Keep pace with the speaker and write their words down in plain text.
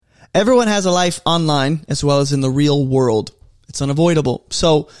Everyone has a life online as well as in the real world. It's unavoidable.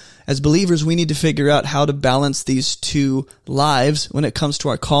 So as believers, we need to figure out how to balance these two lives when it comes to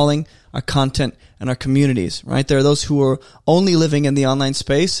our calling, our content, and our communities, right? There are those who are only living in the online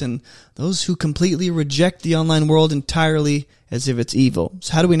space and those who completely reject the online world entirely as if it's evil.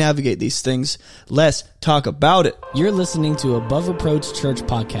 So how do we navigate these things? Let's talk about it. You're listening to Above Reproach Church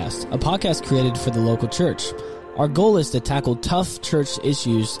Podcast, a podcast created for the local church. Our goal is to tackle tough church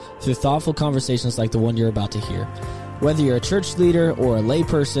issues through thoughtful conversations like the one you're about to hear. Whether you're a church leader or a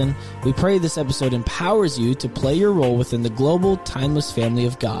layperson, we pray this episode empowers you to play your role within the global, timeless family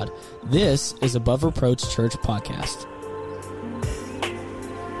of God. This is Above Reproach Church Podcast.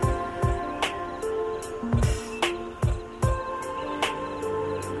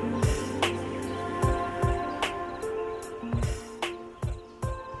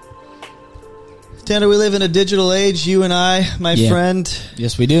 Tanner, we live in a digital age, you and I, my friend.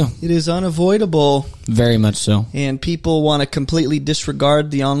 Yes, we do. It is unavoidable. Very much so. And people want to completely disregard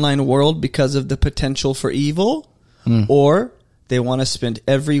the online world because of the potential for evil, or they want to spend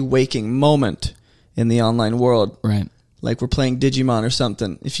every waking moment in the online world. Right. Like we're playing Digimon or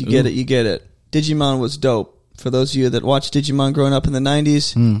something. If you get it, you get it. Digimon was dope. For those of you that watched Digimon growing up in the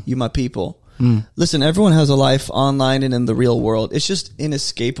 90s, you my people. Listen, everyone has a life online and in the real world. It's just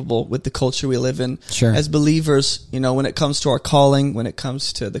inescapable with the culture we live in. Sure. As believers, you know, when it comes to our calling, when it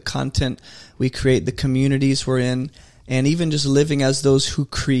comes to the content we create, the communities we're in, and even just living as those who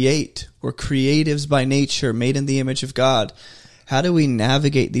create. We're creatives by nature, made in the image of God. How do we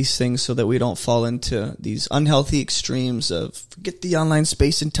navigate these things so that we don't fall into these unhealthy extremes of forget the online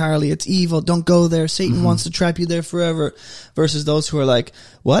space entirely, it's evil, don't go there, Satan wants to trap you there forever, versus those who are like,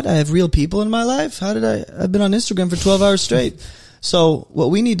 what, I have real people in my life? I've been on Instagram for 12 hours straight. So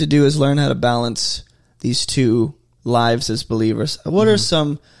what we need to do is learn how to balance these two lives as believers. What are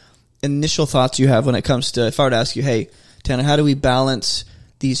some initial thoughts you have when it comes to, if I were to ask you, hey, Tanner, how do we balance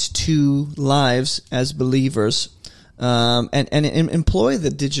these two lives as believers? And employ the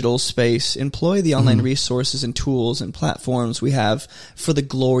digital space, employ the online resources and tools and platforms we have for the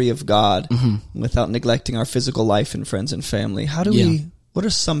glory of God without neglecting our physical life and friends and family. How do what are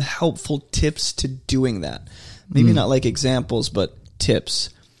some helpful tips to doing that? Maybe not like examples, but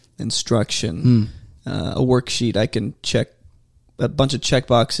tips, instruction, a worksheet I can check, a bunch of check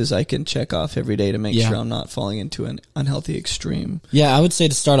boxes I can check off every day to make sure I'm not falling into an unhealthy extreme. Yeah, I would say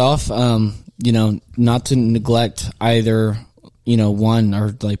to start off, not to neglect either, one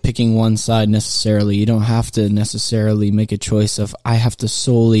or like picking one side necessarily. You don't have to necessarily make a choice of, I have to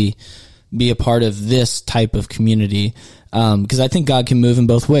solely be a part of this type of community. Because I think God can move in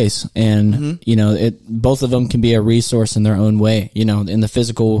both ways. And, both of them can be a resource in their own way, in the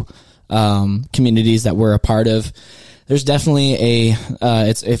physical, communities that we're a part of. There's definitely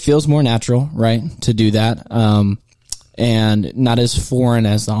it feels more natural, right, to do that. And not as foreign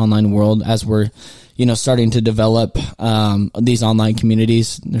as the online world as we're, starting to develop, these online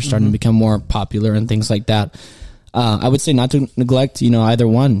communities. They're starting to become more popular and things like that. I would say not to neglect, either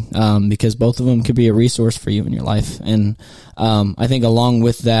one, because both of them could be a resource for you in your life. And, I think along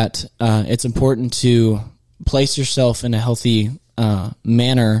with that, it's important to place yourself in a healthy,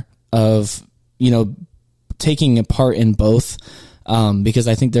 manner of, taking a part in both, because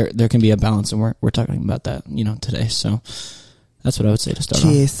I think there can be a balance, and we're talking about that, today. So that's what I would say to start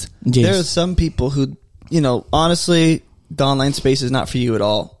off. There are some people who, honestly, the online space is not for you at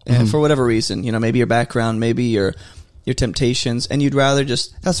all, and for whatever reason, maybe your background, maybe your temptations, and you'd rather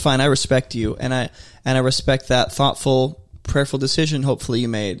just, that's fine. I respect you, and I respect that thoughtful, prayerful decision hopefully you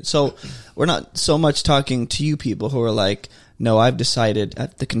made. So we're not so much talking to you people who are like, no, I've decided,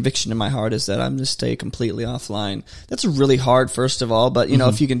 the conviction in my heart is that I'm going to stay completely offline. That's really hard, first of all, but,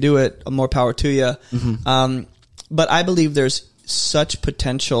 if you can do it, more power to you. But I believe there's such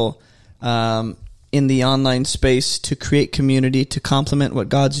potential in the online space to create community, to complement what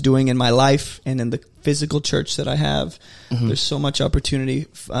God's doing in my life and in the physical church that I have. There's so much opportunity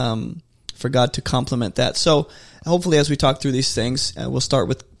for God to complement that. So hopefully as we talk through these things, we'll start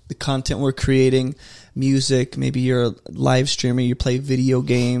with the content we're creating, music, maybe you're a live streamer, you play video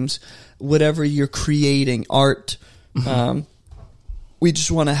games, whatever you're creating, art. We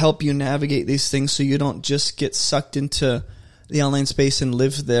just want to help you navigate these things so you don't just get sucked into the online space and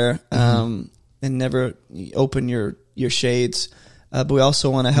live there and never open your shades. But we also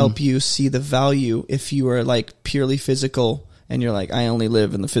want to help you see the value if you are like purely physical and you're like, I only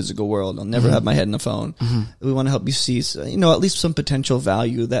live in the physical world. I'll never have my head in a phone. We want to help you see, at least some potential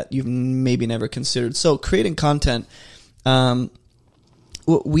value that you've maybe never considered. So creating content,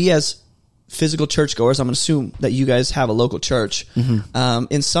 we as physical churchgoers, I'm going to assume that you guys have a local church.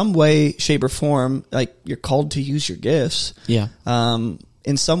 In some way, shape, or form, like you're called to use your gifts. Yeah.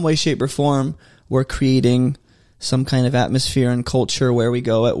 In some way, shape, or form, we're creating some kind of atmosphere and culture where we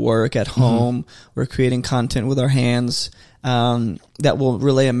go at work, at home. We're creating content with our hands that will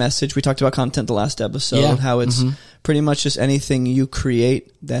relay a message. We talked about content the last episode, how it's pretty much just anything you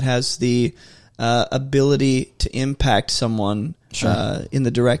create that has the ability to impact someone in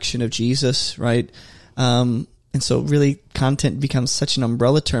the direction of Jesus, right? And so really content becomes such an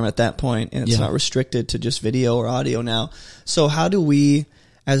umbrella term at that point, and it's not restricted to just video or audio now. So how do we,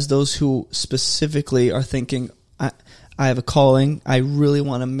 as those who specifically are thinking, I have a calling, I really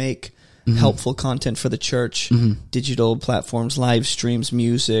want to make helpful content for the church, digital platforms, live streams,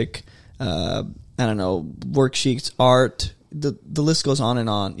 music, I don't know, worksheets, art, the list goes on and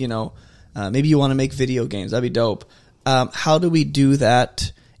on, you know. Maybe you want to make video games. That'd be dope. How do we do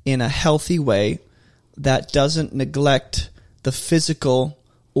that in a healthy way that doesn't neglect the physical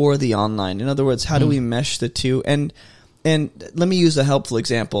or the online? In other words, how do we mesh the two? And let me use a helpful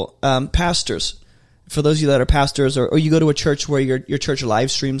example. Pastors. For those of you that are pastors, or you go to a church where your church live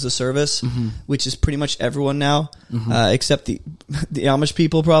streams the service, which is pretty much everyone now, except the Amish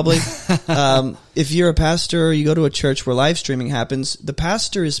people probably. If you're a pastor, or you go to a church where live streaming happens, the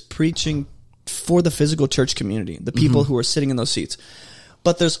pastor is preaching for the physical church community, the people who are sitting in those seats.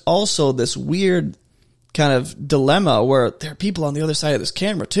 But there's also this weird kind of dilemma where there are people on the other side of this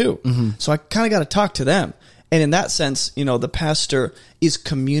camera too. So I kind of got to talk to them. And in that sense, you know, the pastor is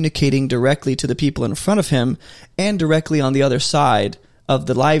communicating directly to the people in front of him and directly on the other side of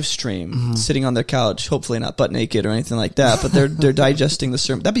the live stream, sitting on their couch, hopefully not butt naked or anything like that, but they're digesting the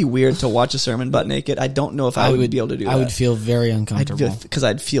sermon. That'd be weird to watch a sermon butt naked. I don't know if I would be able to do that. I would feel very uncomfortable. Because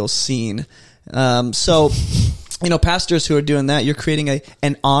I'd feel seen. So, you know, pastors who are doing that, you're creating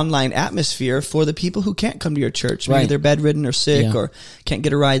an online atmosphere for the people who can't come to your church. Maybe they're bedridden or sick or can't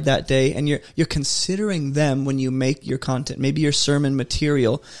get a ride that day. And you're considering them when you make your content. Maybe your sermon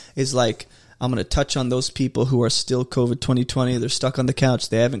material is like, I'm going to touch on those people who are still COVID 2020. They're stuck on the couch.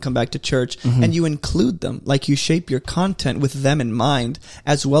 They haven't come back to church. And you include them. Like you shape your content with them in mind,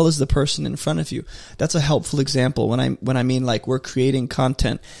 as well as the person in front of you. That's a helpful example when I mean like we're creating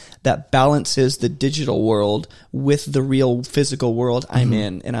content that balances the digital world with the real physical world I'm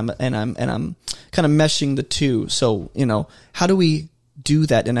in, and I'm kind of meshing the two. So, you know, how do we do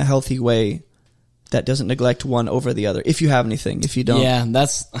that in a healthy way that doesn't neglect one over the other? If you have anything, if you don't,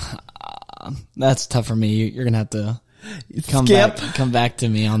 that's tough for me. You're gonna have to come back to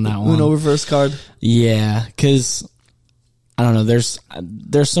me on that one. Uno reverse card. Yeah, because I don't know. There's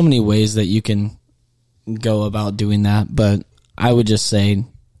so many ways that you can go about doing that, but I would just say.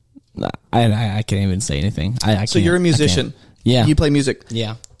 I can't even say anything. So you're a musician. Yeah. You play music.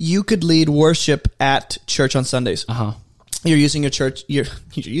 Yeah. You could lead worship at church on Sundays. You're using your church. You're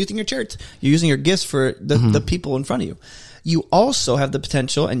using your church. You're using your gifts for the people in front of you. You also have the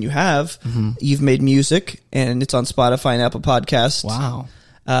potential, and you've made music, and it's on Spotify and Apple Podcasts. Wow.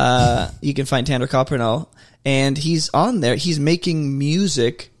 You can find Tanner Copernell, and he's on there. He's making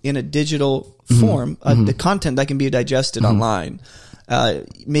music in a digital form, the content that can be digested online.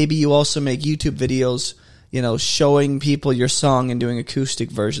 Maybe you also make YouTube videos, you know, showing people your song and doing acoustic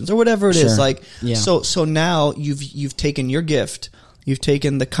versions or whatever it is. Like, so now you've taken your gift, you've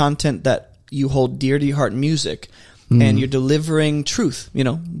taken the content that you hold dear to your heart, music, and you're delivering truth, you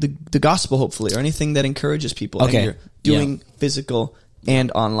know, the gospel, hopefully, or anything that encourages people. Okay. And you're doing physical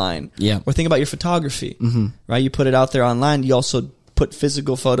and online. Yeah. Or think about your photography, right? You put it out there online. You also put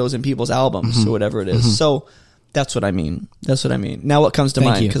physical photos in people's albums or whatever it is. So, that's what I mean. Now what comes to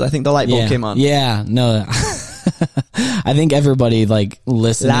mind? Because I think the light bulb came on. Yeah, no. I think everybody like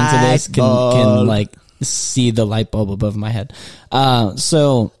listening to this can like see the light bulb above my head.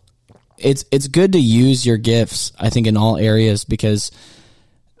 So it's good to use your gifts, I think, in all areas, because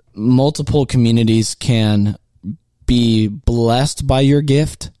multiple communities can be blessed by your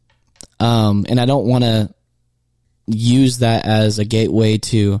gift. And I don't want to use that as a gateway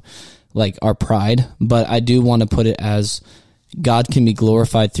to like our pride, but I do want to put it as God can be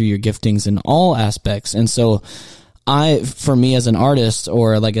glorified through your giftings in all aspects. And so for me as an artist,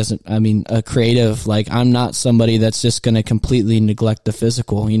 or like a creative, like I'm not somebody that's just going to completely neglect the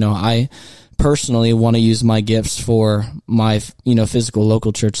physical. You know, I personally want to use my gifts for my, you know, physical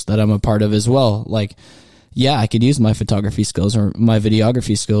local church that I'm a part of as well. Like, yeah, I could use my photography skills or my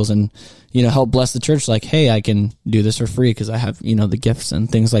videography skills and, help bless the church. Like, hey, I can do this for free because I have, the gifts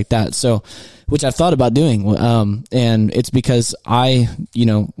and things like that. So, which I've thought about doing. And it's because I,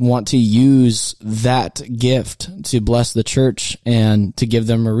 want to use that gift to bless the church and to give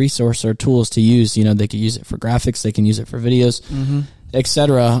them a resource or tools to use. They could use it for graphics, they can use it for videos,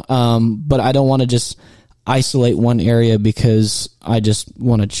 etc. But I don't want to just isolate one area because I just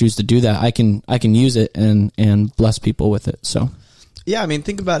want to choose to do that. I can use it and bless people with it. So, yeah, I mean,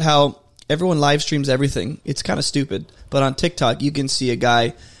 think about how everyone live streams everything. It's kind of stupid, but on TikTok you can see a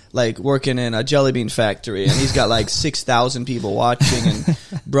guy like working in a jelly bean factory and he's got like 6,000 people watching, and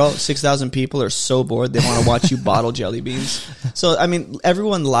bro, 6,000 people are so bored they want to watch you bottle jelly beans. So I mean,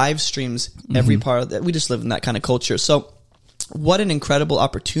 everyone live streams every part of that. We just live in that kind of culture. So what an incredible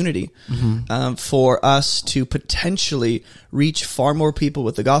opportunity for us to potentially reach far more people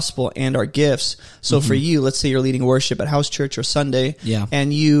with the gospel and our gifts. So for you, let's say you're leading worship at house church or Sunday,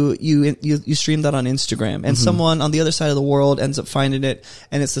 and you stream that on Instagram, and someone on the other side of the world ends up finding it,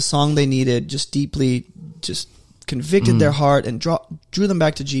 and it's the song they needed, just deeply, just convicted their heart and drew them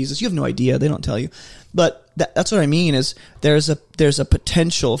back to Jesus. You have no idea. They don't tell you. But that's what I mean is there's a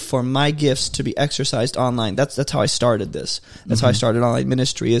potential for my gifts to be exercised online. That's how I started this. That's how I started online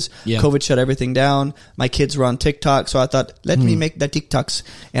ministry is COVID shut everything down. My kids were on TikTok. So I thought, let me make the TikToks.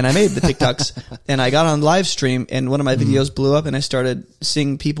 And I made the TikToks and I got on live stream and one of my videos blew up and I started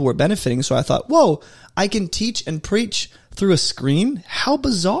seeing people were benefiting. So I thought, whoa, I can teach and preach through a screen. How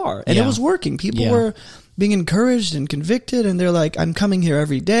bizarre. And it was working. People were being encouraged and convicted, and they're like, I'm coming here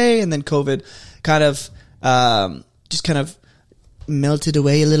every day. And then COVID kind of melted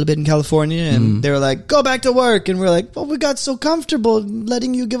away a little bit in California, and they were like, go back to work. And we're like, well, we got so comfortable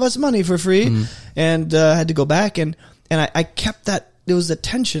letting you give us money for free, and had to go back. And I kept that. There was a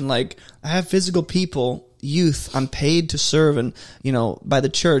tension. Like, I have physical people, youth, I'm paid to serve, and by the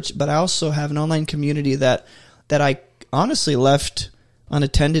church, but I also have an online community that I honestly left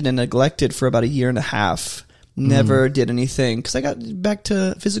unattended and neglected for about a year and a half. Never did anything because I got back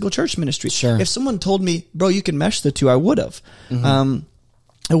to physical church ministry. Sure. If someone told me, bro, you can mesh the two, I would have.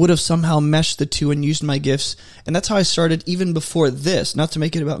 I would have somehow meshed the two and used my gifts. And that's how I started even before this. Not to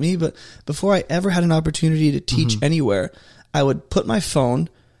make it about me, but before I ever had an opportunity to teach anywhere, I would put my phone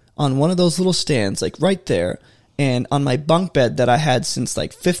on one of those little stands, like right there, and on my bunk bed that I had since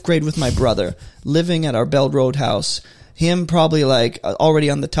like 5th grade with my brother, living at our Bell Road house. Him probably like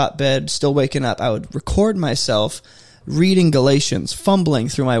already on the top bed, still waking up. I would record myself reading Galatians, fumbling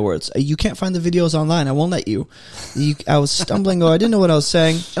through my words. You can't find the videos online. I won't let you. I was stumbling. I didn't know what I was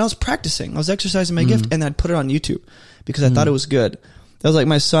saying. And I was practicing. I was exercising my gift, and I'd put it on YouTube because I thought it was good. That was like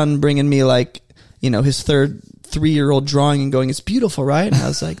my son bringing me like, his 3-year-old drawing and going, it's beautiful, right? And I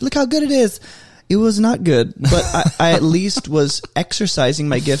was like, look how good it is. It was not good, but I at least was exercising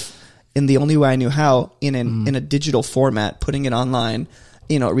my gift in the only way I knew how, in a digital format, putting it online.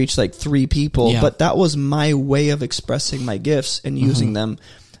 It reached like 3 people, but that was my way of expressing my gifts and using them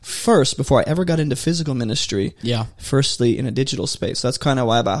first before I ever got into physical ministry. Firstly, in a digital space. So that's kind of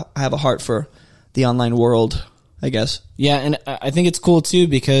why I have a heart for the online world, I guess. Yeah, and I think it's cool too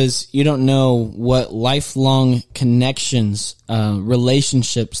because you don't know what lifelong connections,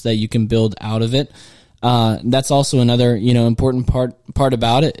 relationships that you can build out of it. That's also another, important part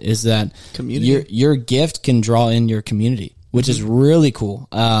about it is that community. Your gift can draw in your community, which is really cool.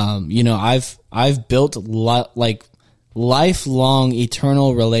 I've built like lifelong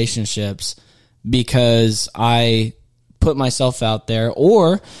eternal relationships because I put myself out there,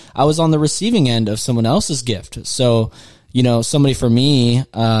 or I was on the receiving end of someone else's gift. So, somebody for me,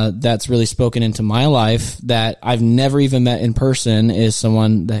 that's really spoken into my life that I've never even met in person is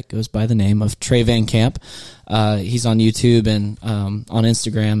someone that goes by the name of Trey Van Camp. He's on YouTube and, on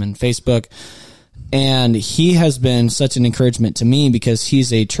Instagram and Facebook. And he has been such an encouragement to me because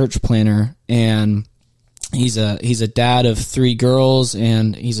he's a church planner and he's a dad of 3 girls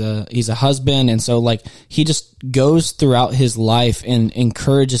and he's a husband. And so like he just goes throughout his life and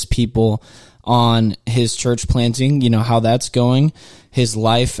encourages people on his church planting, how that's going, his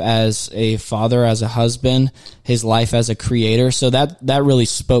life as a father, as a husband, his life as a creator. So that really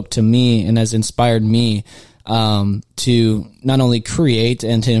spoke to me and has inspired me to not only create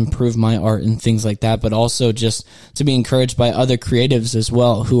and to improve my art and things like that, but also just to be encouraged by other creatives as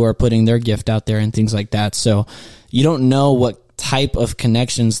well who are putting their gift out there and things like that. So you don't know what type of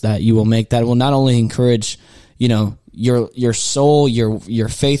connections that you will make that will not only encourage, your soul, your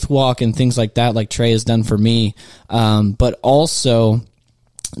faith walk and things like that, like Trey has done for me, but also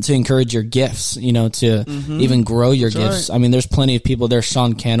to encourage your gifts, to even grow your gifts. right. I mean, there's plenty of people. There's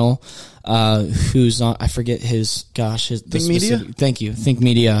Sean Cannell, who's on, I forget Think Media? Think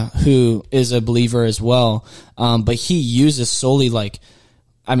Media, who is a believer as well. But he uses solely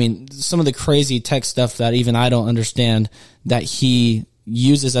some of the crazy tech stuff that even I don't understand, that he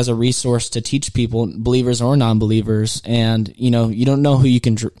uses as a resource to teach people, believers or non-believers. And, you don't know who you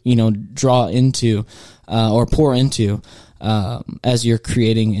can, draw into, or pour into, as you're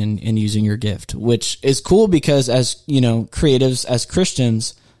creating and using your gift, which is cool because as, creatives, as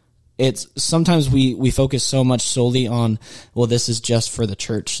Christians, it's sometimes we focus so much solely on, well, this is just for the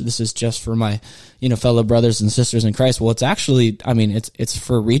church. This is just for my, fellow brothers and sisters in Christ. Well, it's actually, it's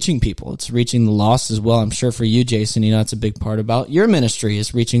for reaching people. It's reaching the lost as well. I'm sure for you, Jason, it's a big part about your ministry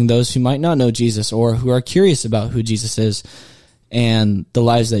is reaching those who might not know Jesus or who are curious about who Jesus is, and the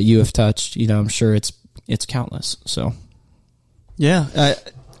lives that you have touched. I'm sure it's countless. So. Yeah,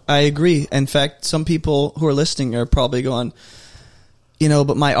 I agree. In fact, some people who are listening are probably going,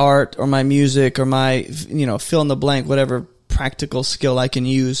 but my art or my music or my, fill in the blank, whatever practical skill I can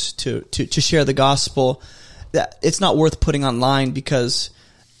use to share the gospel, that it's not worth putting online, because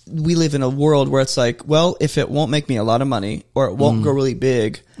we live in a world where it's like, well, if it won't make me a lot of money, or it won't grow really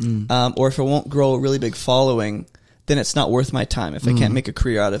big, or if it won't grow a really big following, then it's not worth my time if I can't make a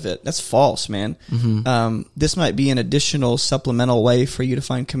career out of it. That's false, man. This might be an additional supplemental way for you to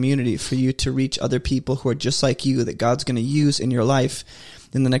find community, for you to reach other people who are just like you, that God's going to use in your life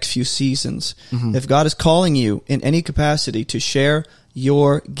in the next few seasons. If God is calling you in any capacity to share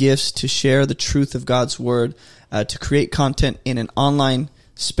your gifts, to share the truth of God's word, to create content in an online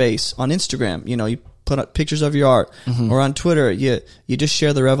space on Instagram, you put up pictures of your art, or on Twitter, you just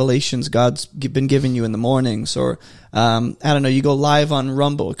share the revelations God's been giving you in the mornings, or I don't know, you go live on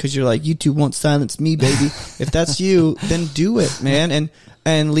Rumble because you're like, YouTube won't silence me, baby. If that's you, then do it, man,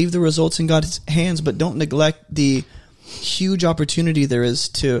 and leave the results in God's hands, but don't neglect the huge opportunity there is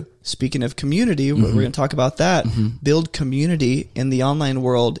to, speaking of community, we're going to talk about that, build community in the online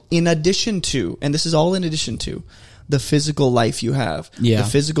world, in addition to, and this is all in addition to, the physical life you have, the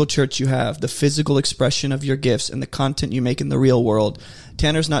physical church you have, the physical expression of your gifts and the content you make in the real world.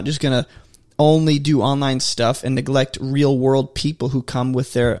 Tanner's not just going to only do online stuff and neglect real world people who come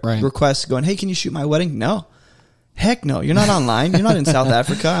with their requests going, hey, can you shoot my wedding? No. Heck no. You're not online. You're not in South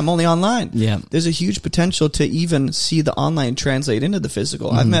Africa. I'm only online. Yeah. There's a huge potential to even see the online translate into the physical.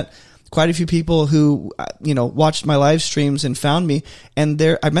 I've met quite a few people who, watched my live streams and found me, and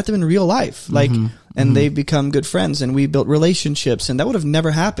I met them in real life, and they've become good friends, and we built relationships, and that would have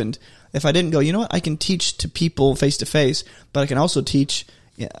never happened if I didn't go, you know what, I can teach to people face to face, but I can also teach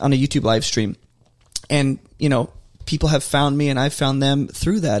on a YouTube live stream. And, people have found me and I've found them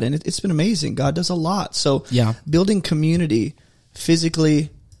through that. And it's been amazing. God does a lot. So building community physically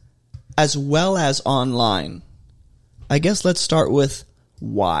as well as online. I guess let's start with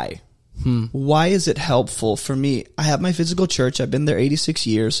why. Why is it helpful for me? I have my physical church. I've been there 86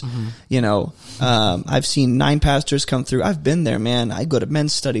 years. I've seen 9 pastors come through. I've been there, man. I go to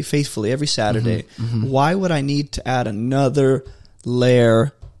men's study faithfully every Saturday. Why would I need to add another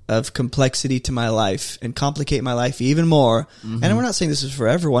layer of complexity to my life and complicate my life even more? And we're not saying this is for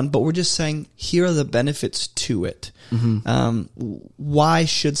everyone, but we're just saying here are the benefits to it. Why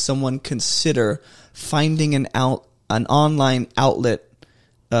should someone consider finding an online outlet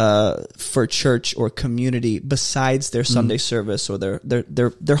for church or community besides their Sunday service or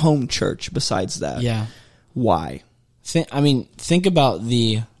their home church besides that? Yeah. Why? Think about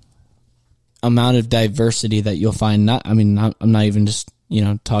the amount of diversity that you'll find. I'm not even just,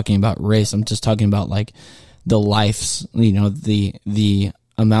 talking about race. I'm just talking about like the lives, the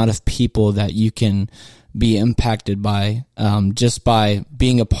amount of people that you can be impacted by, just by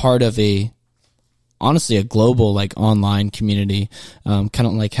being a part of honestly a global like online community, kind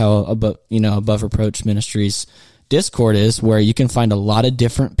of like how Above Reproach Ministries Discord is, where you can find a lot of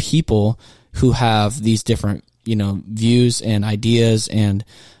different people who have these different views and ideas and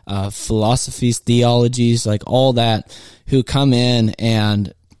philosophies, theologies, like all that, who come in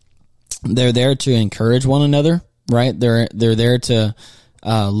and they're there to encourage one another, right? They're there to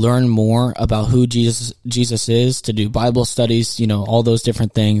learn more about who Jesus is, to do Bible studies, all those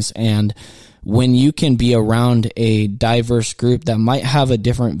different things. And when you can be around a diverse group that might have a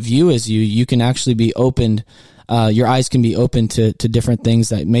different view as you can actually be opened. Your eyes can be open to different things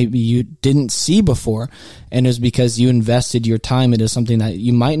that maybe you didn't see before. And it was because you invested your time into something that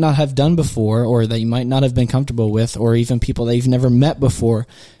you might not have done before, or that you might not have been comfortable with, or even people that you've never met before,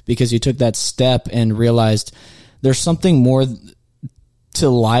 because you took that step and realized there's something more to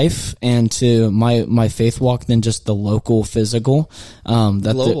life and to my faith walk than just the local physical.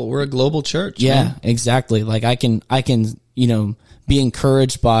 We're a global church. Yeah, man. exactly. Like I can, be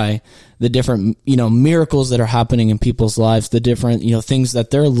encouraged by the different, miracles that are happening in people's lives, the different, things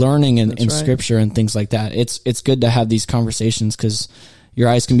that they're learning in right. scripture and things like that. It's good to have these conversations because your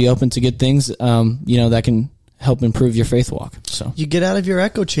eyes can be open to good things, that can help improve your faith walk. So you get out of your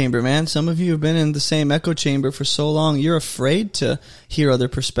echo chamber, man. Some of you have been in the same echo chamber for so long. You're afraid to hear other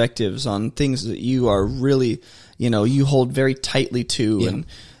perspectives on things that you are really, you hold very tightly to. Yeah. And,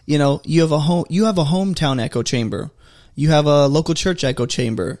 you have a hometown echo chamber. You have a local church echo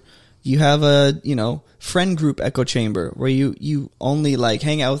chamber. You have a, friend group echo chamber where you only like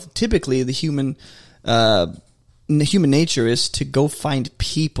hang out with, typically the human nature is to go find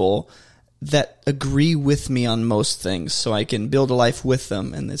people that agree with me on most things so I can build a life with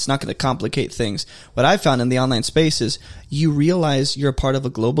them, and it's not going to complicate things. What I found in the online space is you realize you're a part of a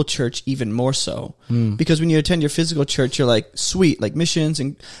global church even more so. Because when you attend your physical church, you're like, sweet, like missions.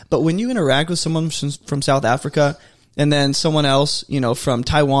 But when you interact with someone from South Africa, and then someone else, from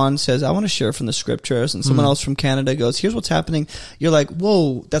Taiwan says, I want to share from the scriptures. And someone else from Canada goes, here's what's happening. You're like,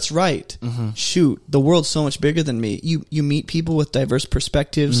 whoa, that's right. Shoot, the world's so much bigger than me. You meet people with diverse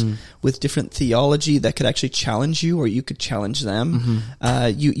perspectives, with different theology that could actually challenge you, or you could challenge them.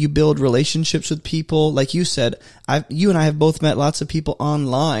 You build relationships with people. Like you said, you and I have both met lots of people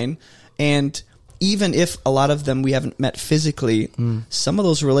online, and even if a lot of them we haven't met physically, some of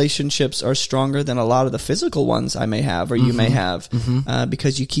those relationships are stronger than a lot of the physical ones I may have or you may have,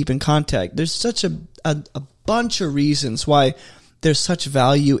 because you keep in contact. There's such a bunch of reasons why there's such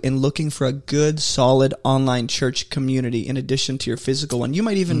value in looking for a good, solid online church community in addition to your physical one. You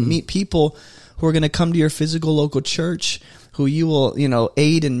might even meet people who are going to come to your physical local church, who you will,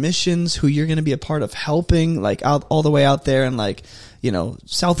 aid in missions, who you're going to be a part of helping, like out all the way out there in like,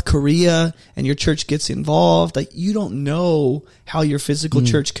 South Korea, and your church gets involved. Like, you don't know how your physical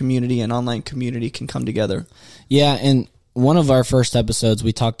church community and online community can come together. Yeah. And one of our first episodes,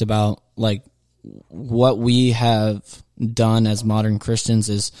 we talked about like what we have done as modern Christians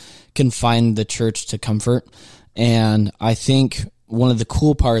is confine the church to comfort. And I think one of the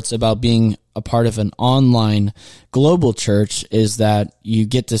cool parts about being a part of an online global church is that you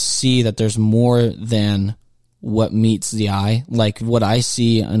get to see that there's more than what meets the eye. Like what I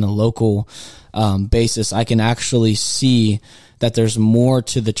see on a local basis, I can actually see that there's more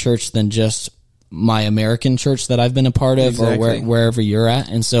to the church than just my American church that I've been a part of, or wherever you're at.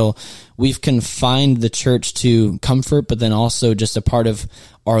 And so we've confined the church to comfort, but then also just a part of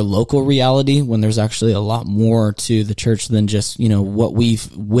our local reality, when there's actually a lot more to the church than just, what we've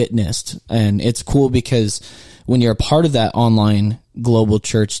witnessed. And it's cool because when you're a part of that online global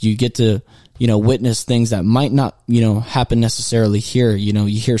church, you get to, witness things that might not, happen necessarily here. You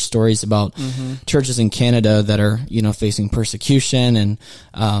hear stories about churches in Canada that are, facing persecution, and,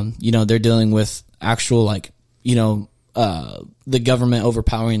 they're dealing with actual, like, the government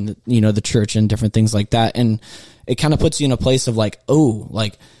overpowering the church and different things like that. And it kind of puts you in a place of like,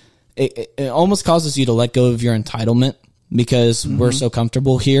 it almost causes you to let go of your entitlement, because we're so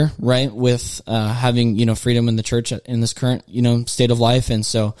comfortable here, right? With, having, freedom in the church in this current, state of life. And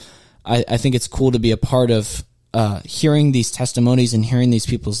so I think it's cool to be a part of, hearing these testimonies and hearing these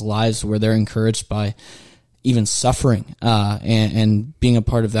people's lives where they're encouraged by even suffering, and being a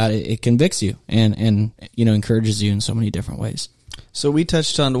part of that. It convicts you and encourages you in so many different ways. So we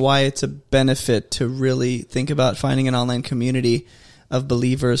touched on why it's a benefit to really think about finding an online community of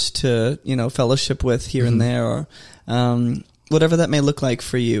believers to, fellowship with here and there, or whatever that may look like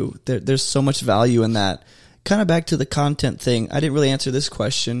for you. There's so much value in that. Kind of back to the content thing. I didn't really answer this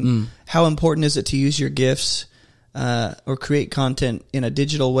question. How important is it to use your gifts or create content in a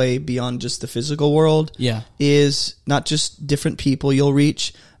digital way beyond just the physical world? Yeah. Is not just different people you'll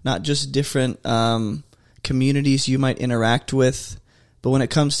reach, not just different communities you might interact with, but when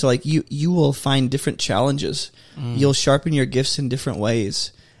it comes to like you will find different challenges. You'll sharpen your gifts in different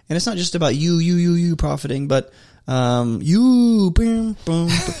ways. And it's not just about you profiting, but but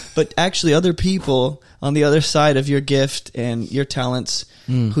actually other people on the other side of your gift and your talents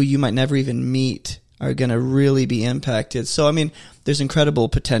who you might never even meet are going to really be impacted. So, I mean, there's incredible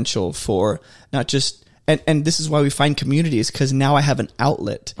potential for not just, and this is why we find communities, because now I have an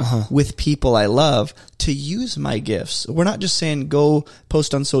outlet with people I love to use my gifts. We're not just saying go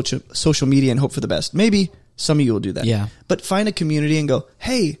post on social media and hope for the best. Maybe some of you will do that. Yeah. But find a community and go,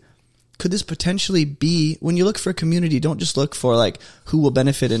 hey, could this potentially be, when you look for a community, don't just look for like who will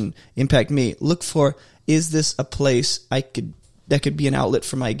benefit and impact me. Look for, is this a place I could could be an outlet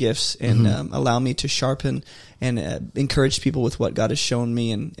for my gifts and allow me to sharpen and encourage people with what God has shown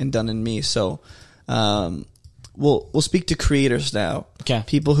me and done in me. So we'll speak to creators now. Okay.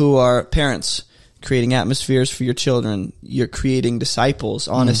 People who are parents, creating atmospheres for your children. You're creating disciples,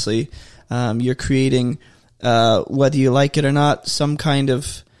 honestly. You're creating, whether you like it or not, some kind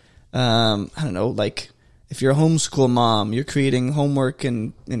of, I don't know, like if you're a homeschool mom, you're creating homework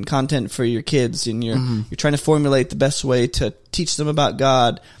and content for your kids, and you're trying to formulate the best way to teach them about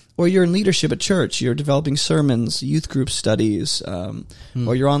God. Or you're in leadership at church, you're developing sermons, youth group studies,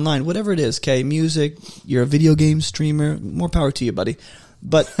 or you're online, whatever it is, okay, music, you're a video game streamer, more power to you, buddy.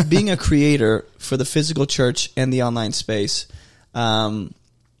 But being a creator for the physical church and the online space,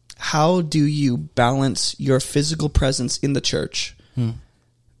 how do you balance your physical presence in the church,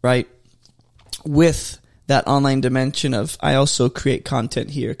 right, with that online dimension of, I also create content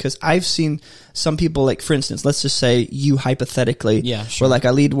here? Because I've seen some people, like, for instance, let's just say you hypothetically, where like I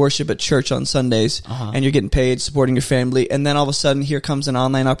lead worship at church on Sundays, and you're getting paid, supporting your family, and then all of a sudden here comes an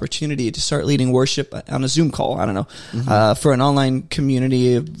online opportunity to start leading worship on a Zoom call, I don't know, for an online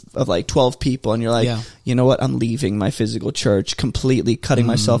community of like 12 people, and you're like, you know what, I'm leaving my physical church, completely cutting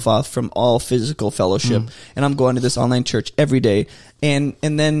myself off from all physical fellowship, and I'm going to this online church every day, and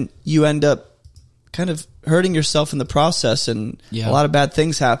then you end up kind of hurting yourself in the process, and a lot of bad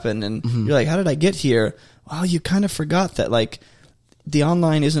things happen, and you're like, how did I get here? Well, you kind of forgot that, like, the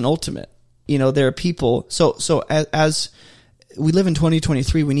online isn't ultimate. You know, there are people. So as we live in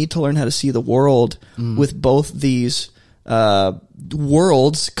 2023, we need to learn how to see the world with both these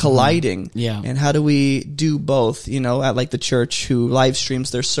worlds colliding. And how do we do both? You know, at like the church who live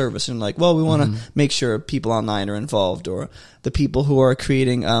streams their service, and like, well, we want to make sure people online are involved, or the people who are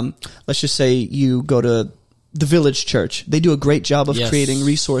creating, let's just say you go to the Village Church. They do a great job of creating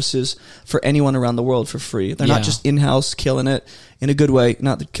resources for anyone around the world for free. They're not just in-house killing it in a good way,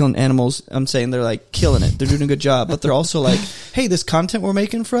 not killing animals. I'm saying they're like killing it. They're doing a good job, but they're also like, hey, this content we're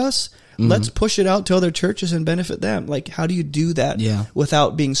making for us, let's push it out to other churches and benefit them. Like, how do you do that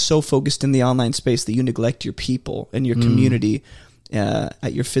without being so focused in the online space that you neglect your people and your community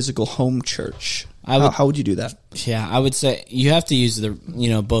at your physical home church? How would you do that? Yeah, I would say you have to use the, you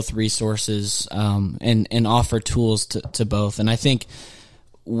know, both resources and offer tools to both. And I think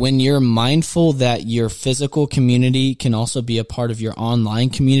when you're mindful that your physical community can also be a part of your online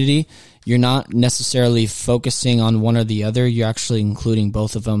community, you're not necessarily focusing on one or the other. You're actually including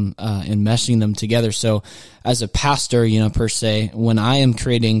both of them and meshing them together. So as a pastor, you know, per se, when I am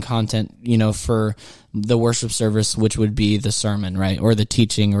creating content, you know, for the worship service, which would be the sermon, right, or the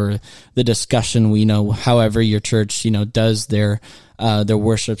teaching or the discussion, we know, however your church, you know, does their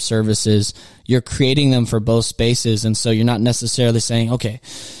worship services, you're creating them for both spaces. And so you're not necessarily saying, okay,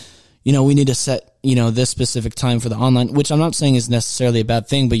 you know, we need to set, you know, this specific time for the online, which I'm not saying is necessarily a bad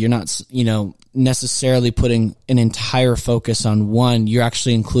thing, but you're not, you know, necessarily putting an entire focus on one. You're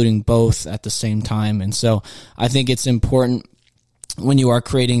actually including both at the same time. And so I think it's important when you are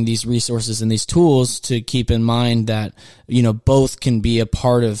creating these resources and these tools to keep in mind that, you know, both can be a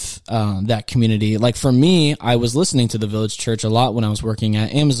part of that community. Like for me, I was listening to the Village Church a lot when I was working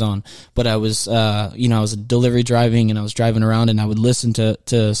at Amazon, but I was, you know, I was delivery driving and I was driving around and I would listen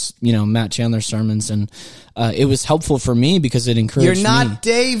to you know, Matt Chandler's sermons, and it was helpful for me because it encouraged me. You're not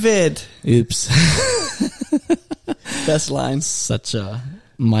David. Oops. Best line. Such a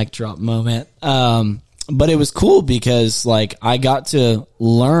mic drop moment. But it was cool because, like, I got to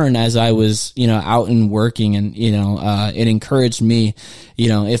learn as I was, you know, out and working, and, you know, it encouraged me, you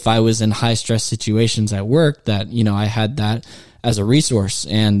know, if I was in high stress situations at work, that, you know, I had that as a resource.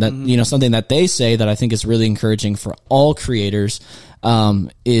 And that, you know, something that they say that I think is really encouraging for all creators,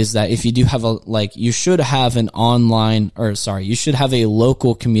 is that if you do have you should have you should have a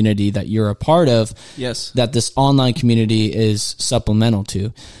local community that you're a part of. Yes. That this online community is supplemental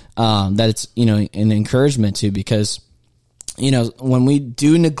to. That it's, you know, an encouragement to, because, you know, when we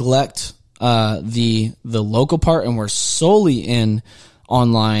do neglect the local part and we're solely in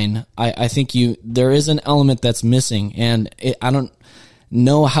online, I think there is an element that's missing, and I don't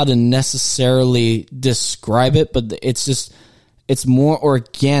know how to necessarily describe it, but it's more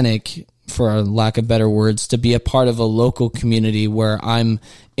organic, for lack of better words, to be a part of a local community where I'm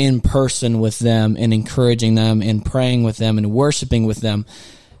in person with them and encouraging them and praying with them and worshiping with them.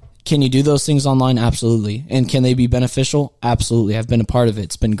 Can you do those things online? Absolutely. And can they be beneficial? Absolutely. I've been a part of it.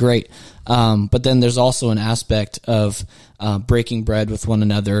 It's been great. But then there's also an aspect of breaking bread with one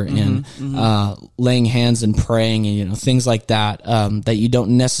another and laying hands and praying and, you know, things like that, that you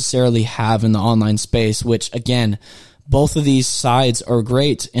don't necessarily have in the online space, which, again, both of these sides are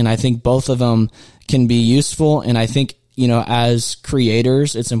great. And I think both of them can be useful. And I think as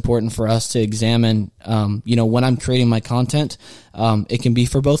creators, it's important for us to examine, when I'm creating my content, it can be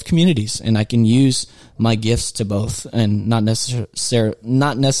for both communities, and I can use my gifts to both, and not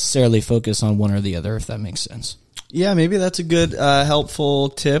necessarily focus on one or the other, if that makes sense. Yeah, maybe that's a good, helpful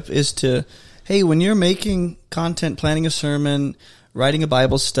tip is to, hey, when you're making content, planning a sermon, writing a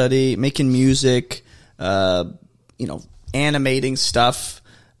Bible study, making music, animating stuff,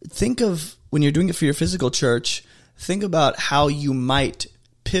 think of, when you're doing it for your physical church, think about how you might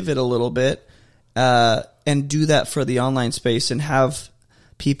pivot a little bit, and do that for the online space, and have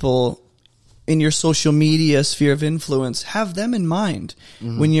people in your social media sphere of influence, have them in mind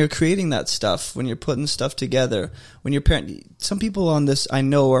when you're creating that stuff, when you're putting stuff together, when you're some people on this I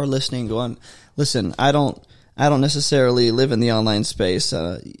know are listening going, listen, I don't necessarily live in the online space.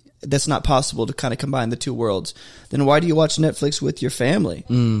 That's not possible to kind of combine the two worlds. Then why do you watch Netflix with your family?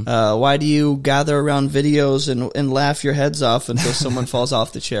 Why do you gather around videos and laugh your heads off until someone falls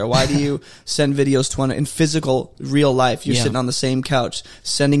off the chair? Why do you send videos to one in physical, real life? You're sitting on the same couch,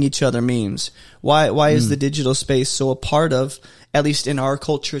 sending each other memes. Why is the digital space so a part of, at least in our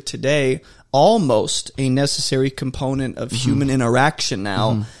culture today, almost a necessary component of human interaction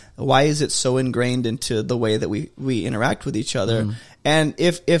now? Why is it so ingrained into the way that we interact with each other? And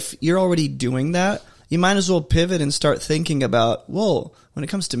if you're already doing that, you might as well pivot and start thinking about, whoa, when it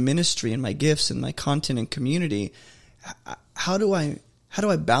comes to ministry and my gifts and my content and community, how do I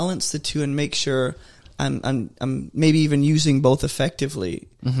balance the two and make sure I'm maybe even using both effectively?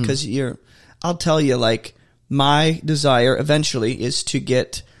 Because I'll tell you, like, my desire eventually is to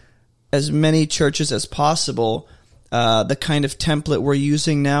get as many churches as possible the kind of template we're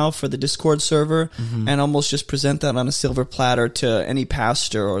using now for the Discord server, and almost just present that on a silver platter to any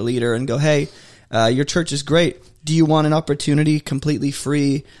pastor or leader and go, hey, your church is great. Do you want an opportunity completely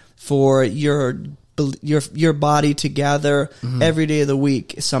free for your body to gather every day of the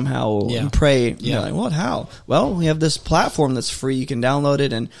week somehow and pray? Like, what? How? Well, we have this platform that's free. You can download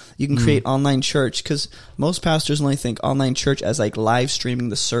it and you can create online church, because most pastors only think online church as like live streaming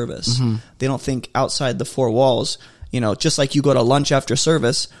the service. They don't think outside the four walls. Just like you go to lunch after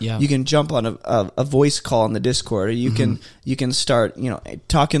service, you can jump on a voice call on the Discord, or you can start,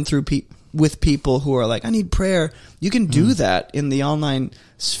 talking through with people who are like, I need prayer. You can do that in the online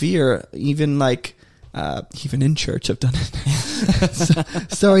sphere, even in church. I've done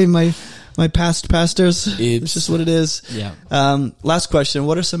it. Sorry, my past pastors. It's just what it is. Yeah. Last question.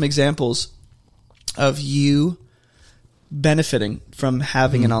 What are some examples of you benefiting from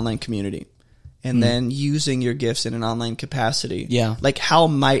having an online community? And then using your gifts in an online capacity. Yeah. Like, how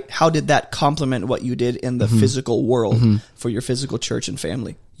did that complement what you did in the physical world for your physical church and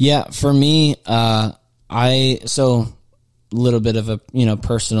family? Yeah, for me, so a little bit of a,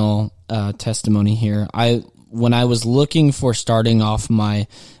 personal testimony here. When I was looking for starting off my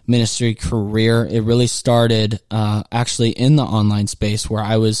ministry career, it really started actually in the online space, where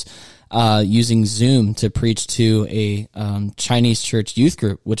I was using Zoom to preach to a Chinese church youth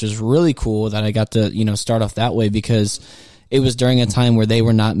group, which is really cool that I got to, start off that way, because it was during a time where they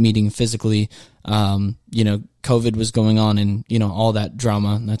were not meeting physically. COVID was going on and, all that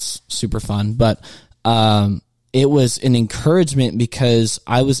drama. That's super fun. But it was an encouragement because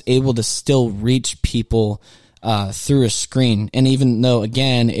I was able to still reach people through a screen. And even though,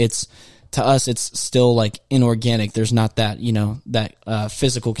 again, to us, it's still like inorganic. There's not that, that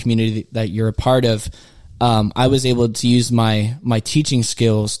physical community that you're a part of. I was able to use my teaching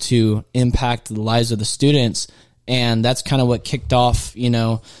skills to impact the lives of the students. And that's kind of what kicked off,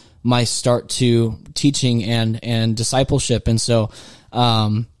 my start to teaching and discipleship. And so,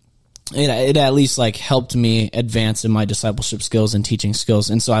 it at least like helped me advance in my discipleship skills and teaching skills.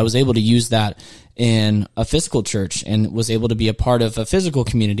 And so I was able to use that in a physical church and was able to be a part of a physical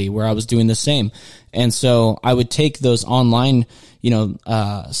community where I was doing the same. And so I would take those online,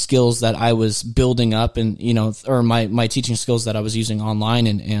 skills that I was building up and, or my teaching skills that I was using online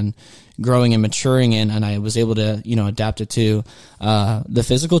and growing and maturing in, and I was able to, adapt it to, the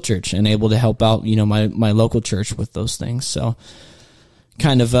physical church and able to help out, my local church with those things. So,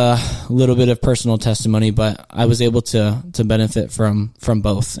 kind of a little bit of personal testimony, but I was able to benefit from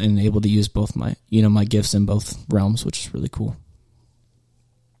both and able to use both my gifts in both realms, which is really cool.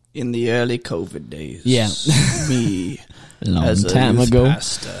 In the early COVID days, me long time ago,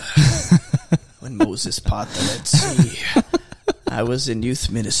 pastor, when Moses parted the Red Sea, I was in youth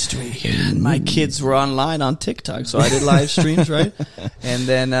ministry, and my kids were online on TikTok, so I did live streams, right? And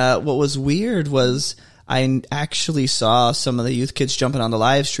then what was weird was I actually saw some of the youth kids jumping on the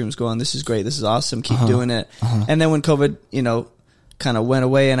live streams going, this is great, this is awesome, keep doing it. And then when COVID, kind of went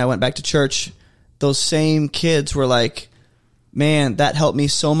away and I went back to church, those same kids were like, man, that helped me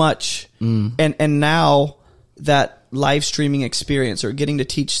so much. And now that live streaming experience, or getting to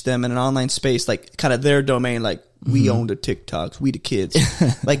teach them in an online space, like kind of their domain, like we own the TikToks, we the kids,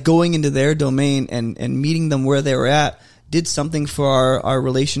 like going into their domain and meeting them where they were at did something for our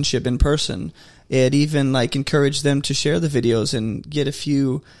relationship in person. It even like encouraged them to share the videos and get a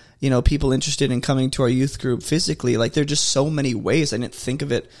few, people interested in coming to our youth group physically. Like there are just so many ways. I didn't think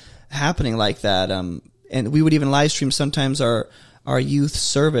of it happening like that. And we would even live stream sometimes our youth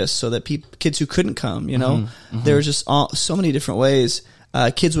service so that kids who couldn't come, there was just so many different ways.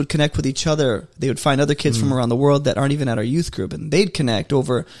 Kids would connect with each other. They would find other kids from around the world that aren't even at our youth group, and they'd connect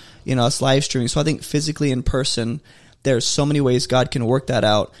over, us live streaming. So I think physically in person, there's so many ways God can work that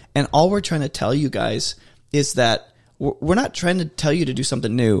out. And all we're trying to tell you guys is that we're not trying to tell you to do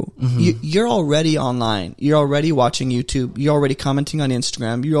something new. You're already online. You're already watching YouTube. You're already commenting on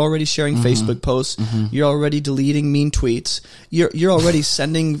Instagram. You're already sharing Facebook posts. You're already deleting mean tweets. You're already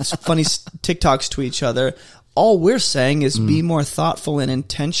sending funny TikToks to each other. All we're saying is be more thoughtful and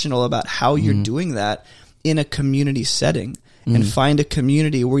intentional about how you're doing that in a community setting, and find a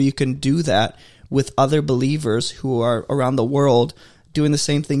community where you can do that with other believers who are around the world doing the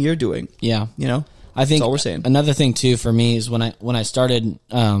same thing you're doing. Yeah. I think that's all we're saying. Another thing too for me is when I started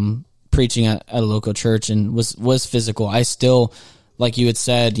preaching at a local church and was physical, I still, like you had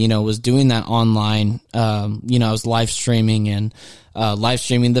said, was doing that online. I was live streaming and live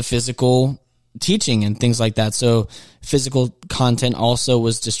streaming the physical teaching and things like that. So physical content also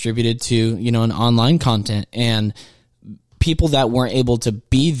was distributed to, an online content, and people that weren't able to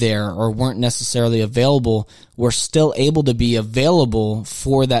be there or weren't necessarily available were still able to be available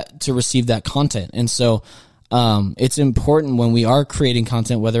for that, to receive that content. And so it's important when we are creating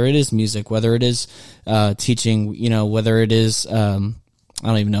content, whether it is music, whether it is teaching, whether it is I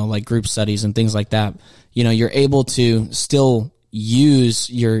don't even know, like group studies and things like that, you're able to still use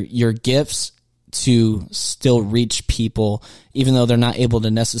your gifts to still reach people, even though they're not able to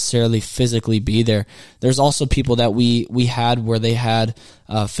necessarily physically be there. There's also people that we had where they had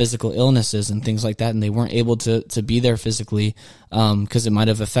physical illnesses and things like that, and they weren't able to be there physically because it might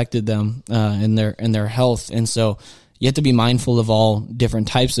have affected them in their health. And so you have to be mindful of all different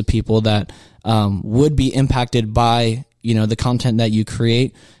types of people that would be impacted by the content that you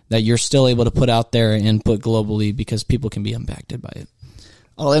create, that you're still able to put out there and put globally, because people can be impacted by it.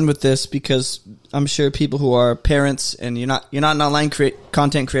 I'll end with this because I'm sure people who are parents, and you're not an online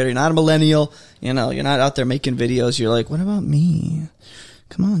content creator, you're not a millennial, you're not out there making videos. You're like, what about me?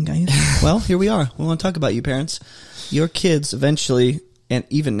 Come on, guys. Well, here we are. We want to talk about you, parents. Your kids eventually, and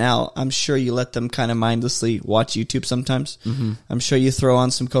even now, I'm sure you let them kind of mindlessly watch YouTube sometimes. I'm sure you throw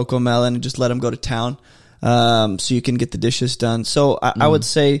on some Coco Melon and just let them go to town so you can get the dishes done. So I would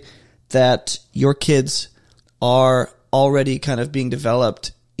say that your kids are already kind of being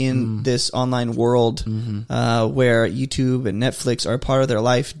developed in this online world where YouTube and Netflix are a part of their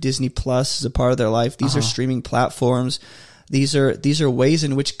life. Disney Plus is a part of their life. These are streaming platforms. These are ways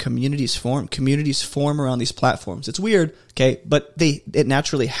in which communities form. Communities form around these platforms. It's weird, okay, but it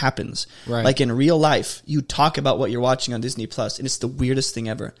naturally happens. Right. Like in real life, you talk about what you're watching on Disney Plus, and it's the weirdest thing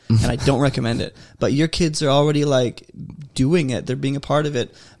ever, and I don't recommend it. But your kids are already like doing it. They're being a part of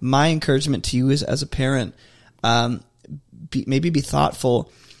it. My encouragement to you is, as a parent, maybe be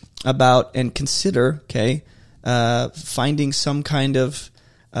thoughtful about and consider, finding some kind of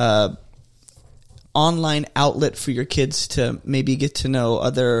online outlet for your kids to maybe get to know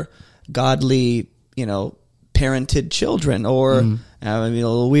other godly, parented children, or I mean, a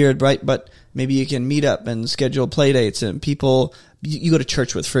little weird, right? But maybe you can meet up and schedule play dates, and people you go to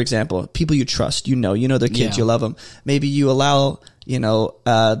church with, for example, people you trust, you know their kids, you love them. Maybe you allow,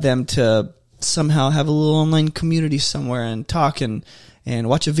 them to somehow have a little online community somewhere and talk and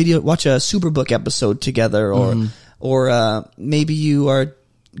watch a Superbook episode together, or maybe you are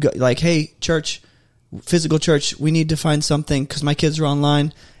like, hey, church, physical church, we need to find something because my kids are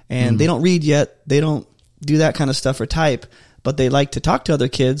online and they don't read yet, they don't do that kind of stuff or type, but they like to talk to other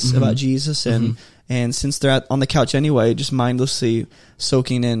kids about Jesus, and since they're on the couch anyway, just mindlessly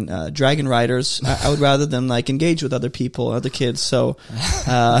soaking in Dragon Riders, I would rather them like engage with other people, other kids. So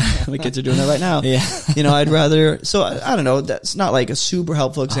my kids are doing that right now. Yeah. I'd rather. So I don't know. That's not like a super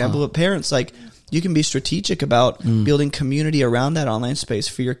helpful example, but parents, like, you can be strategic about building community around that online space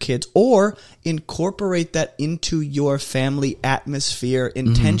for your kids, or incorporate that into your family atmosphere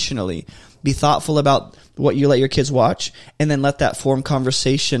intentionally. Be thoughtful about what you let your kids watch, and then let that form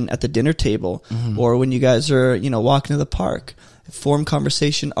conversation at the dinner table, or when you guys are, walking to the park. Form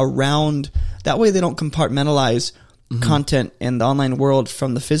conversation around. That way they don't compartmentalize content in the online world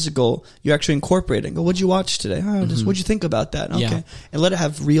from the physical, you actually incorporate it and go, what'd you watch today? What'd you think about that? Okay. Yeah. And let it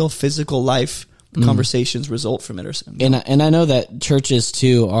have real physical life conversations result from it or something. And I know that churches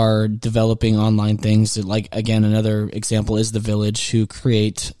too are developing online things. Like, again, another example is The Village, who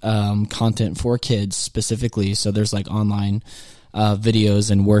create content for kids specifically. So there's like online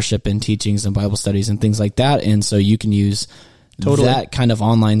videos and worship and teachings and Bible studies and things like that. And so you can use that kind of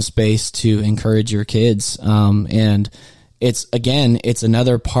online space to encourage your kids. And it's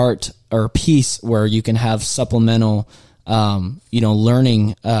another part or piece where you can have supplemental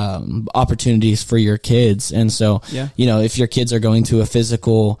learning opportunities for your kids. And so, if your kids are going to a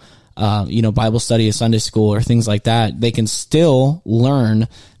physical, Bible study, a Sunday school or things like that, they can still learn,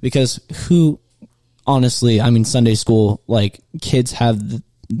 because honestly, Sunday school, like, kids have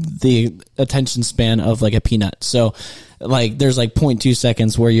the attention span of like a peanut. So like there's like 0.2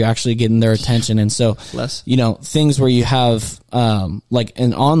 seconds where you're actually getting their attention. And so, things where you have like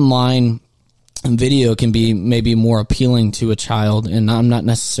an online video can be maybe more appealing to a child. And I'm not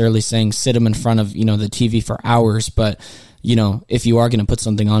necessarily saying sit them in front of, the TV for hours, but if you are going to put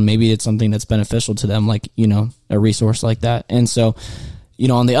something on, maybe it's something that's beneficial to them, like, a resource like that. And so,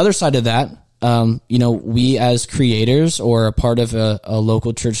 on the other side of that, we as creators or a part of a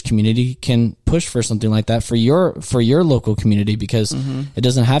local church community can push for something like that for your local community, because it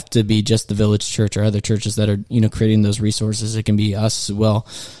doesn't have to be just the Village Church or other churches that are, creating those resources. It can be us as well,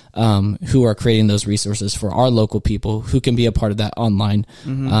 who are creating those resources for our local people, who can be a part of that online,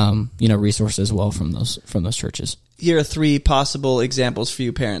 resource as well from those churches. Here are 3 possible examples for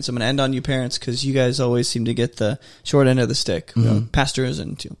you parents. I'm going to end on you parents, because you guys always seem to get the short end of the stick. Pastors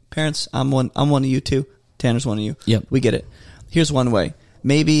and parents, I'm one of you too. Tanner's one of you. Yep. We get it. Here's one way.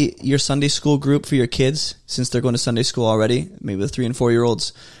 Maybe your Sunday school group for your kids, since they're going to Sunday school already, maybe the 3 and 4 year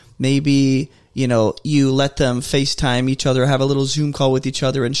olds, maybe, you let them FaceTime each other, have a little Zoom call with each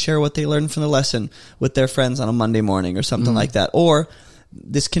other and share what they learned from the lesson with their friends on a Monday morning or something like that. Or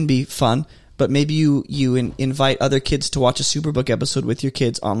this can be fun, but maybe you invite other kids to watch a Superbook episode with your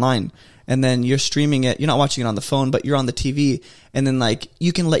kids online, and then you're streaming it. You're not watching it on the phone, but you're on the TV, and then like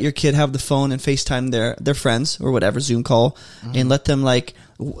you can let your kid have the phone and FaceTime their friends or whatever, Zoom call, and let them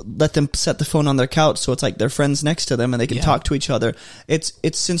set the phone on their couch so it's like their friends next to them and they can talk to each other. It's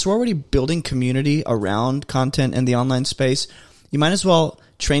since we're already building community around content in the online space, you might as well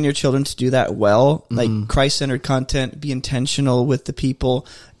train your children to do that well, like Christ-centered content, be intentional with the people.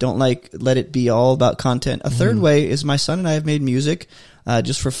 Don't let it be all about content. A third way is my son and I have made music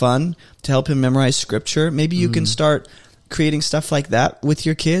just for fun to help him memorize scripture. Maybe you can start creating stuff like that with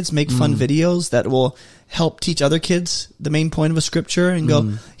your kids, make fun videos that will help teach other kids the main point of a scripture and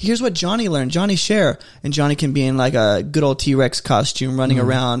go, here's what Johnny learned. Johnny share. And Johnny can be in like a good old T-Rex costume running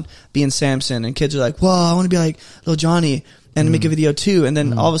around being Samson. And kids are like, whoa, I want to be like little Johnny and make a video too. And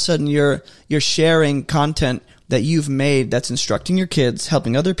then all of a sudden you're sharing content that you've made that's instructing your kids,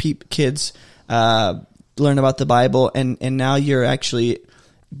 helping other kids learn about the Bible. And now you're actually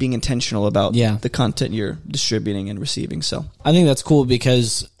being intentional about the content you're distributing and receiving. So I think that's cool,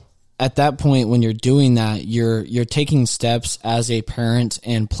 because at that point, when you're doing that, you're taking steps as a parent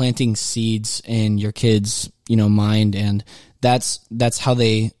and planting seeds in your kids' mind, and that's how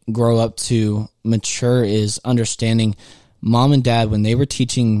they grow up to mature, is understanding mom and dad, when they were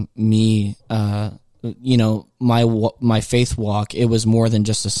teaching me my faith walk, it was more than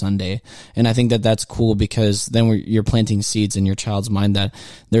just a Sunday. And I think that that's cool, because then you're planting seeds in your child's mind that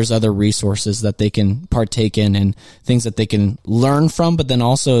there's other resources that they can partake in and things that they can learn from, but then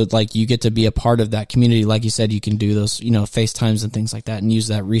also like you get to be a part of that community. Like you said, you can do those, FaceTimes and things like that and use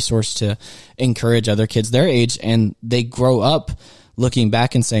that resource to encourage other kids their age. And they grow up looking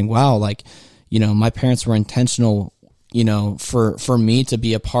back and saying, wow, like, my parents were intentional, for me to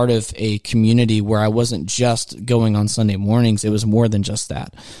be a part of a community where I wasn't just going on Sunday mornings. It was more than just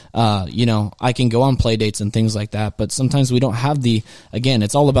that. I can go on play dates and things like that, but sometimes we don't have again,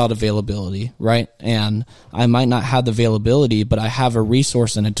 it's all about availability, right? And I might not have the availability, but I have a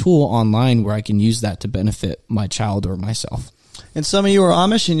resource and a tool online where I can use that to benefit my child or myself. And some of you are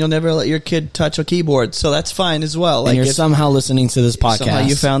Amish and you'll never let your kid touch a keyboard, so that's fine as well. And you're somehow listening to this podcast. Somehow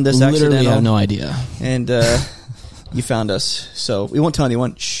you found this literally accidental. have no idea. And, you found us, so we won't tell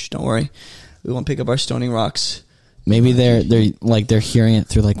anyone. Shh, don't worry. We won't pick up our stoning rocks. Maybe they're hearing it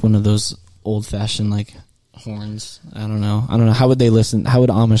through like one of those old fashioned like horns. I don't know. How would they listen? How would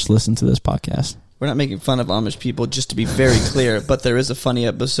Amish listen to this podcast? We're not making fun of Amish people, just to be very clear. But there is a funny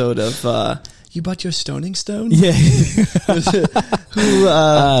episode of you bought your stoning stone. Yeah. Who?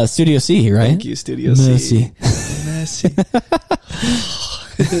 Studio C, right? Thank you, Studio C. Messy.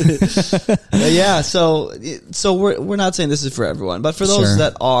 Yeah, so we're not saying this is for everyone, but for those Sure.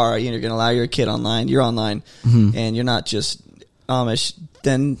 that are, you're going to allow your kid online, you're online, and you're not just Amish,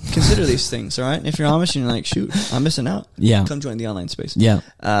 then consider these things, all right? And if you're Amish and you're like, shoot, I'm missing out, Yeah. come join the online space. Yeah.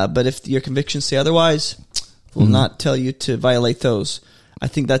 But if your convictions say otherwise, we'll not tell you to violate those. I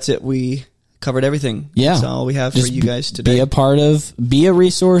think that's it. We covered everything. Yeah. That's all we have Just for you guys today. Be a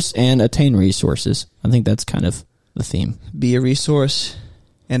resource and attain resources. I think that's kind of the theme. Be a resource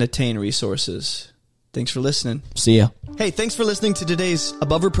and attain resources. Thanks for listening. See ya. Hey, thanks for listening to today's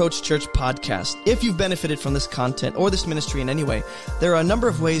Above Reproach Church podcast. If you've benefited from this content or this ministry in any way, there are a number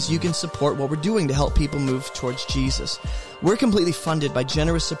of ways you can support what we're doing to help people move towards Jesus. We're completely funded by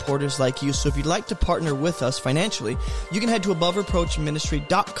generous supporters like you, so if you'd like to partner with us financially, you can head to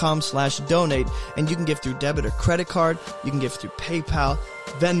abovereproachministry.com/donate, and you can give through debit or credit card, you can give through PayPal,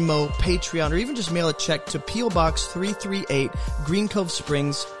 Venmo, Patreon, or even just mail a check to P.O. Box 338, Green Cove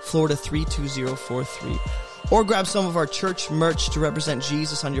Springs, Florida 32043. Or grab some of our church merch to represent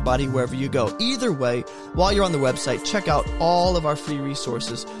Jesus on your body wherever you go. Either way, while you're on the website, check out all of our free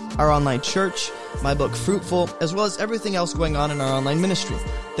resources, our online church, my book Fruitful, as well as everything else going on in our online ministry.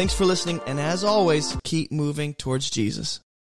 Thanks for listening, and as always, keep moving towards Jesus.